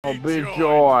Oh, be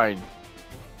joy.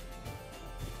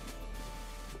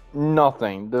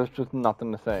 Nothing. There's just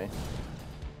nothing to say.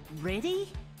 Ready?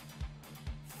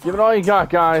 Give it all you got,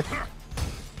 guys.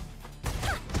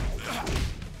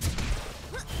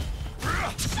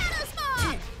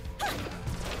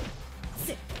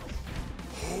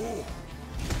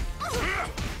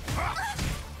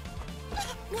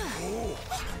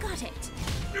 Got it.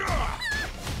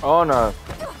 Oh no.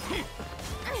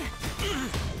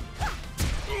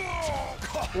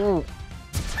 Ooh.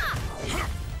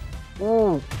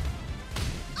 Ooh.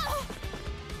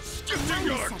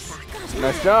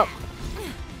 Nice job.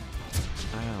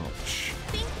 Ouch.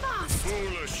 Think fast.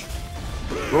 Foolish.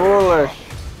 Foolish.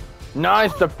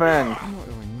 Nice defense. I'm not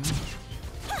doing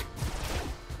that.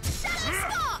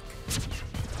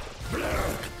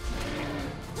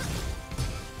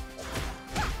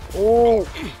 Ooh.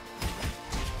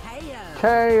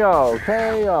 KO.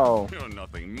 KO. You're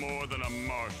nothing more than a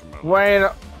marshmallow. Wait.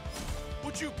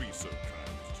 Would you be so kind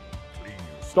as to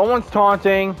please? Someone's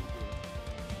taunting.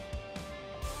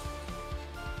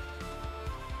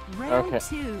 Round Okay.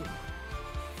 2.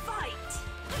 Fight.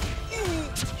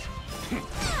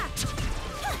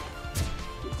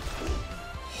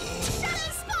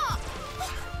 Shadow Spark.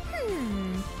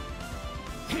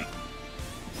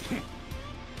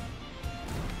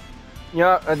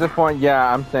 Yeah, at this point,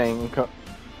 yeah, I'm saying,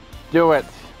 do it.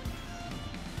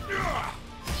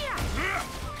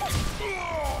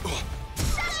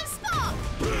 Shadow Spark.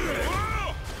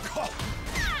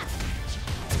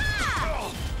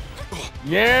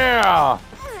 Yeah.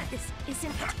 This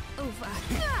isn't over.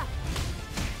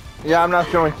 Yeah, I'm not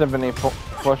showing Symphony for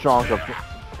Stronghoof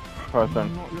person.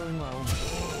 I'm not doing well.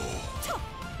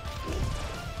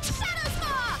 Shadow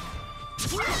Spark.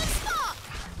 Shadow Spark.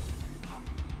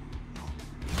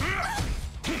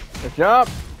 Good job.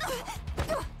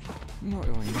 I'm not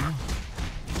doing well.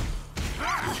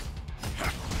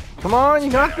 Come on,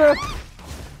 you got this.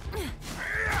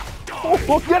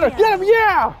 Oh, get him,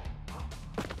 yeah.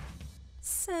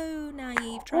 So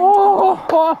naive, trying to.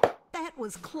 Oh, That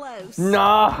was close.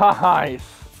 nice.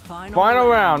 Final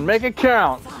round, make it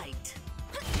count. Fight.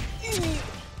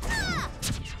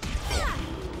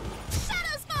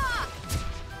 Shadow Spark.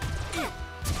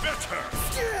 Better.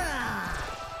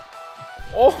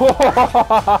 Oh.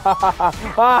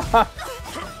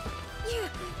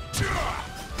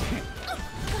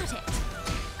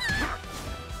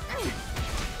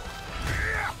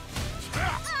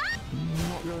 Got it. I'm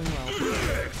not doing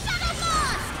well.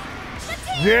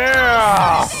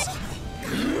 Yeah.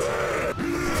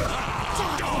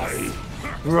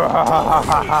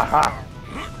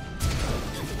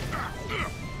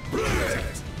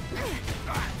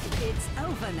 It's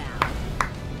over now.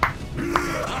 Give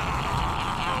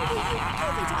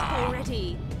it up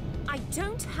already. I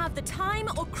don't have the time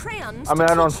or crayons. I mean,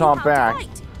 I don't taunt back.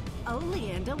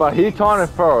 Oleander But he wins. taunted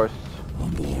first. On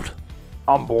board.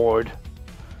 I'm bored.